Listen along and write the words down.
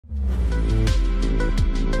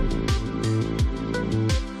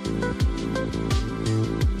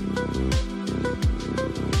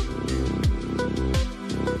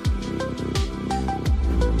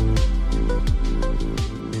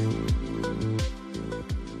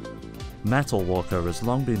Metal Walker has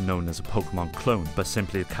long been known as a Pokemon clone, but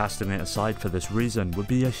simply casting it aside for this reason would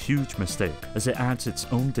be a huge mistake, as it adds its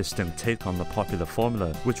own distinct take on the popular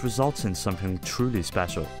formula, which results in something truly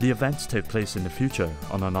special. The events take place in the future,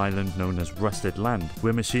 on an island known as Rusted Land,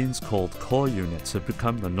 where machines called core units have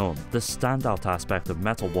become the norm. The standout aspect of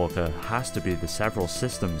Metal Walker has to be the several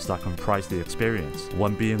systems that comprise the experience,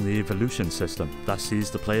 one being the evolution system, that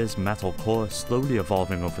sees the player's metal core slowly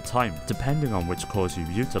evolving over time, depending on which cores you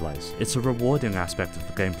utilize. It's a rewarding aspect of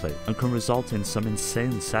the gameplay, and can result in some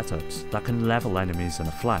insane setups that can level enemies in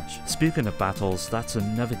a flash. Speaking of battles, that's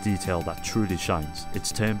another detail that truly shines.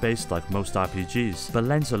 It's turn-based like most RPGs, but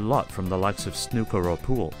lends a lot from the likes of snooker or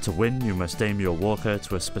pool. To win, you must aim your walker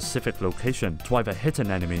to a specific location to either hit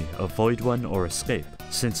an enemy, avoid one, or escape.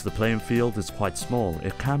 Since the playing field is quite small,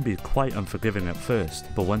 it can be quite unforgiving at first,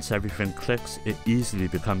 but once everything clicks, it easily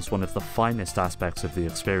becomes one of the finest aspects of the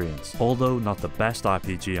experience. Although not the best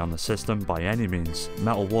RPG on the system by any means,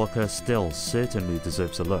 Metal Walker still certainly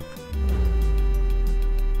deserves a look.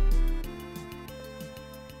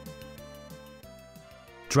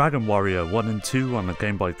 Dragon Warrior 1 and 2 on the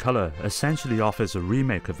Game Boy Color essentially offers a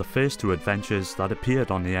remake of the first two adventures that appeared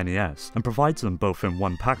on the NES, and provides them both in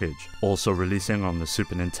one package. Also releasing on the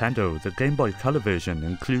Super Nintendo, the Game Boy Color version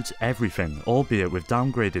includes everything, albeit with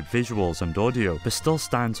downgraded visuals and audio, but still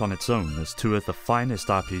stands on its own as two of the finest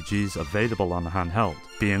RPGs available on the handheld.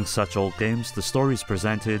 Being such old games, the stories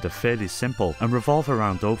presented are fairly simple and revolve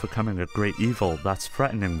around overcoming a great evil that's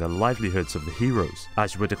threatening the livelihoods of the heroes.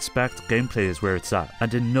 As you would expect, gameplay is where it's at,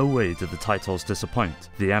 and in no way do the titles disappoint.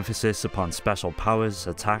 The emphasis upon special powers,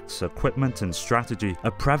 attacks, equipment and strategy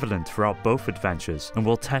are prevalent throughout both adventures, and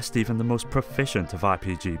will test even the most proficient of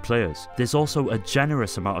RPG players. There's also a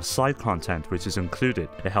generous amount of side content which is included.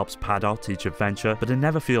 It helps pad out each adventure, but it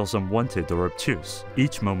never feels unwanted or obtuse.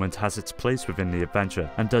 Each moment has its place within the adventure,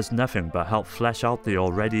 and does nothing but help flesh out the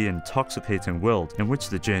already intoxicating world in which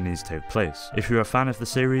the journeys take place. If you're a fan of the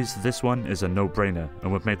series, this one is a no-brainer,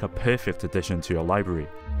 and would make a perfect addition to your library.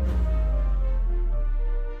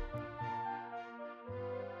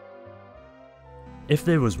 If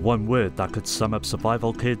there was one word that could sum up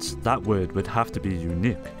Survival Kids, that word would have to be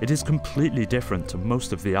unique. It is completely different to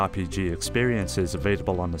most of the RPG experiences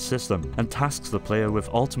available on the system, and tasks the player with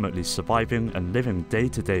ultimately surviving and living day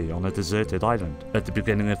to day on a deserted island. At the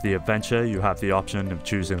beginning of the adventure, you have the option of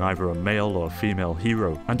choosing either a male or female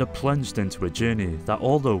hero, and are plunged into a journey that,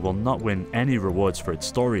 although will not win any rewards for its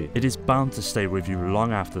story, it is bound to stay with you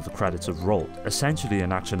long after the credits have rolled. Essentially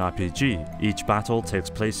an action RPG, each battle takes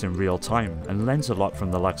place in real time and lends a lot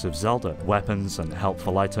from the likes of Zelda. Weapons and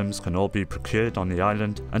helpful items can all be procured on the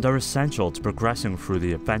island and are essential to progressing through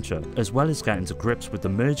the adventure, as well as getting to grips with the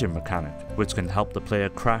merging mechanic, which can help the player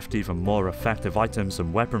craft even more effective items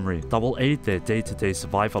and weaponry that will aid their day-to-day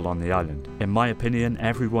survival on the island. In my opinion,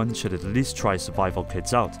 everyone should at least try Survival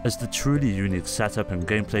Kids out, as the truly unique setup and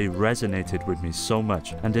gameplay resonated with me so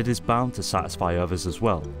much, and it is bound to satisfy others as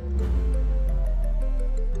well.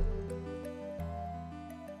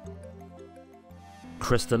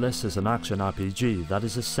 Crystalis is an action RPG that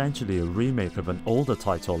is essentially a remake of an older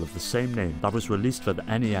title of the same name that was released for the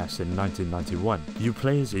NES in 1991. You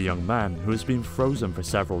play as a young man who has been frozen for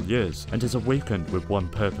several years and is awakened with one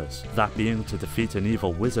purpose, that being to defeat an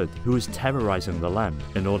evil wizard who is terrorizing the land.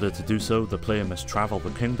 In order to do so, the player must travel the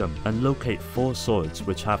kingdom and locate 4 swords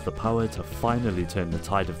which have the power to finally turn the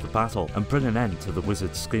tide of the battle and bring an end to the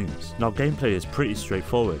wizard's schemes. Now, gameplay is pretty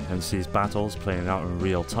straightforward and sees battles playing out in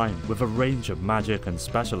real time, with a range of magic and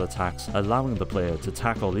special attacks, allowing the player to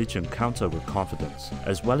tackle each encounter with confidence,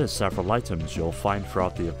 as well as several items you'll find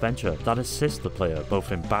throughout the adventure that assist the player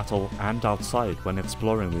both in battle and outside when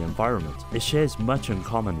exploring the environment. It shares much in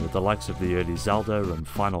common with the likes of the early Zelda and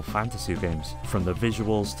Final Fantasy games. From the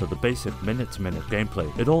visuals to the basic minute-to-minute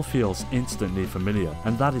gameplay, it all feels instantly familiar,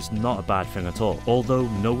 and that is not a bad thing at all. Although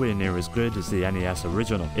nowhere near as good as the NES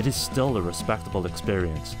original, it is still a respectable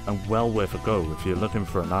experience, and well worth a go if you're looking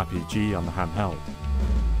for an RPG on the handheld.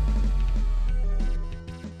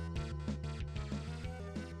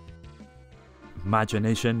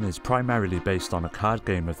 Imagination is primarily based on a card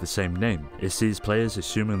game of the same name. It sees players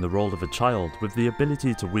assuming the role of a child with the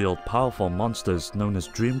ability to wield powerful monsters known as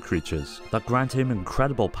dream creatures that grant him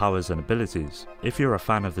incredible powers and abilities. If you're a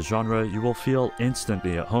fan of the genre, you will feel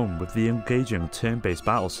instantly at home with the engaging turn-based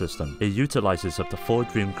battle system. It utilizes up to 4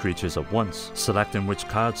 dream creatures at once. Selecting which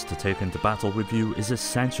cards to take into battle with you is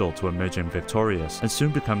essential to emerging victorious, and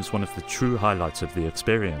soon becomes one of the true highlights of the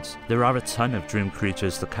experience. There are a ton of dream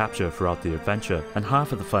creatures to capture throughout the adventure, monster, and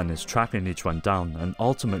half of the fun is tracking each one down and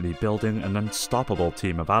ultimately building an unstoppable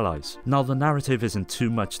team of allies. Now the narrative isn't too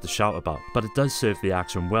much to shout about, but it does serve the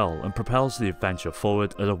action well and propels the adventure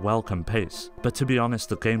forward at a welcome pace. But to be honest,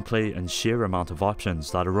 the gameplay and sheer amount of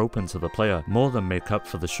options that are open to the player more than make up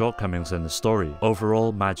for the shortcomings in the story.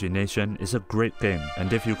 Overall, Magination is a great game,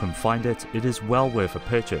 and if you can find it, it is well worth a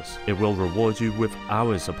purchase. It will reward you with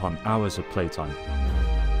hours upon hours of playtime.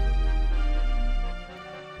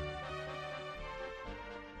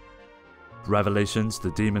 Revelations: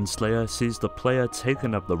 The Demon Slayer sees the player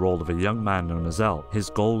taking up the role of a young man known as El. His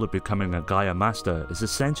goal of becoming a Gaia Master is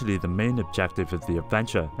essentially the main objective of the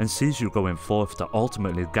adventure, and sees you going forth to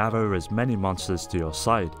ultimately gather as many monsters to your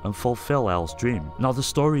side and fulfill El's dream. Now the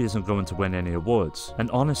story isn't going to win any awards, and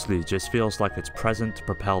honestly just feels like it's present to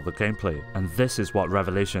propel the gameplay, and this is what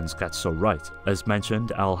Revelations gets so right. As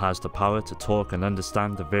mentioned, El has the power to talk and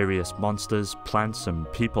understand the various monsters, plants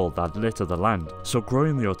and people that litter the land, so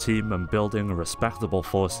growing your team and building a respectable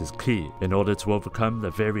force is key in order to overcome the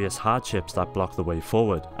various hardships that block the way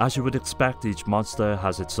forward. As you would expect, each monster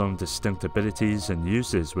has its own distinct abilities and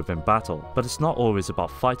uses within battle, but it's not always about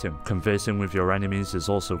fighting. Conversing with your enemies is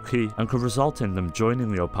also key and can result in them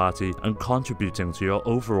joining your party and contributing to your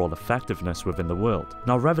overall effectiveness within the world.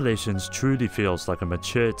 Now Revelations truly feels like a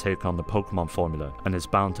mature take on the Pokemon formula and is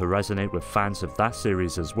bound to resonate with fans of that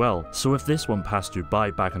series as well, so if this one passed you by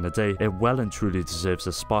back in the day, it well and truly deserves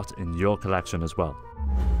a spot in your collection as well.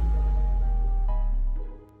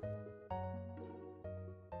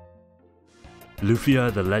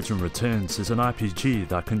 Lufia: The Legend Returns is an RPG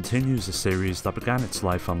that continues a series that began its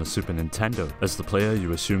life on the Super Nintendo. As the player,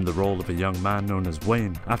 you assume the role of a young man known as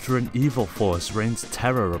Wayne. After an evil force rains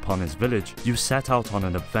terror upon his village, you set out on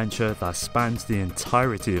an adventure that spans the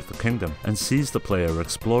entirety of the kingdom and sees the player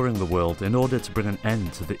exploring the world in order to bring an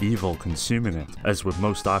end to the evil consuming it. As with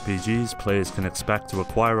most RPGs, players can expect to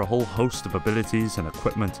acquire a whole host of abilities and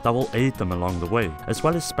equipment that will aid them along the way, as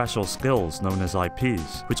well as special skills known as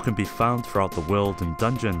IPs, which can be found throughout the world and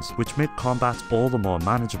dungeons, which make combat all the more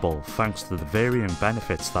manageable thanks to the varying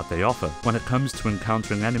benefits that they offer. When it comes to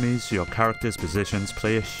encountering enemies, your character's positions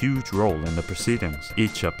play a huge role in the proceedings.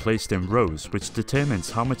 Each are placed in rows, which determines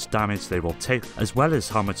how much damage they will take as well as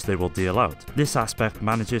how much they will deal out. This aspect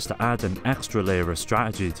manages to add an extra layer of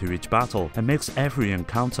strategy to each battle and makes every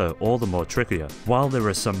encounter all the more trickier. While there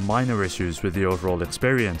are some minor issues with the overall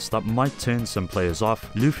experience that might turn some players off,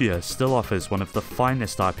 Lufia still offers one of the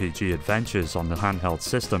finest RPG adventures on the handheld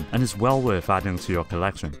system and is well worth adding to your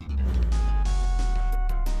collection.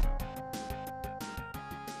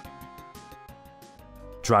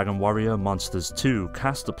 Dragon Warrior Monsters 2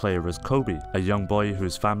 cast the player as Kobe, a young boy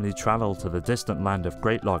whose family travelled to the distant land of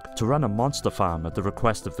Greatlock to run a monster farm at the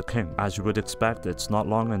request of the king. As you would expect, it's not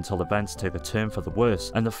long until events take a turn for the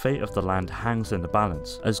worse and the fate of the land hangs in the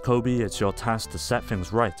balance. As Kobe, it's your task to set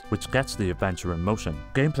things right, which gets the adventure in motion.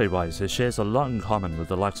 Gameplay wise, it shares a lot in common with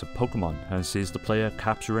the likes of Pokemon and sees the player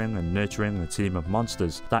capturing and nurturing a team of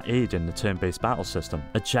monsters that aid in the turn-based battle system.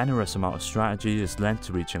 A generous amount of strategy is lent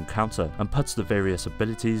to each encounter and puts the various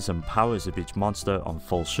abilities and powers of each monster on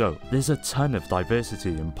full show. There's a ton of diversity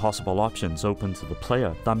and possible options open to the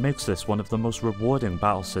player that makes this one of the most rewarding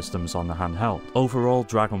battle systems on the handheld. Overall,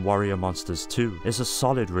 Dragon Warrior Monsters 2 is a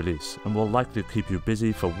solid release and will likely keep you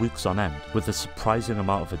busy for weeks on end, with a surprising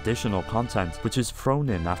amount of additional content which is thrown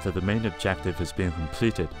in after the main objective has been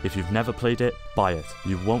completed. If you've never played it, buy it.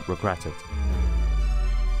 You won't regret it.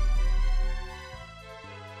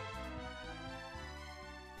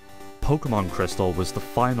 Pokemon Crystal was the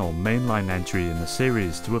final mainline entry in the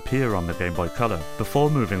series to appear on the Game Boy Color, before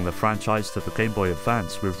moving the franchise to the Game Boy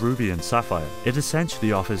Advance with Ruby and Sapphire. It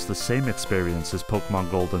essentially offers the same experience as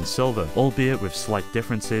Pokemon Gold and Silver, albeit with slight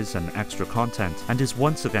differences and extra content, and is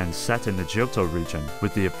once again set in the Johto region,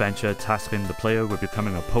 with the adventure tasking the player with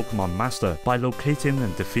becoming a Pokemon Master by locating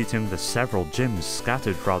and defeating the several gyms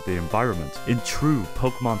scattered throughout the environment. In true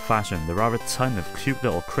Pokemon fashion, there are a ton of cute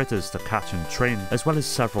little critters to catch and train, as well as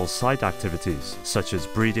several side activities, such as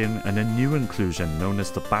breeding and a new inclusion known as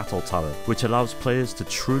the Battle Tower, which allows players to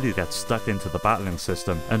truly get stuck into the battling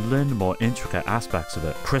system and learn the more intricate aspects of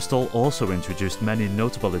it. Crystal also introduced many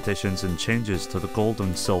notable additions and changes to the Gold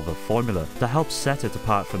and Silver formula that help set it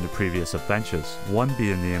apart from the previous adventures, one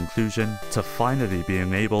being the inclusion to finally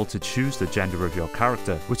being able to choose the gender of your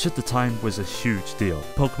character, which at the time was a huge deal.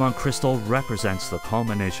 Pokemon Crystal represents the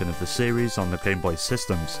culmination of the series on the Game Boy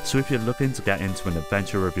systems, so if you're looking to get into an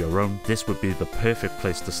adventure of your own, this would be the perfect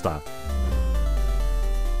place to start.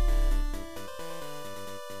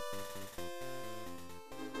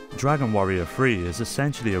 Dragon Warrior 3 is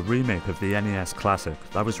essentially a remake of the NES classic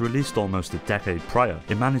that was released almost a decade prior.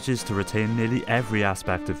 It manages to retain nearly every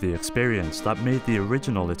aspect of the experience that made the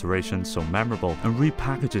original iteration so memorable and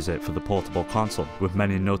repackages it for the portable console, with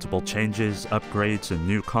many notable changes, upgrades and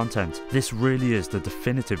new content. This really is the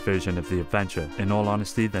definitive version of the adventure. In all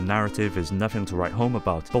honesty, the narrative is nothing to write home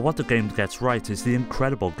about, but what the game gets right is the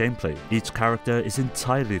incredible gameplay. Each character is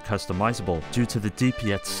entirely customizable due to the deep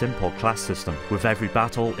yet simple class system, with every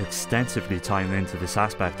battle extensively tying into this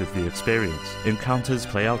aspect of the experience. Encounters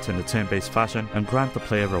play out in a turn-based fashion and grant the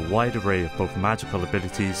player a wide array of both magical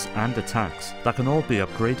abilities and attacks that can all be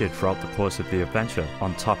upgraded throughout the course of the adventure.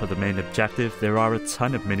 On top of the main objective, there are a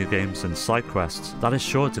ton of minigames and side quests that are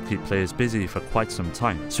sure to keep players busy for quite some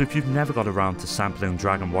time. So if you've never got around to sampling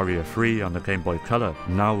Dragon Warrior 3 on the Game Boy Color,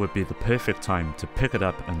 now would be the perfect time to pick it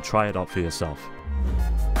up and try it out for yourself.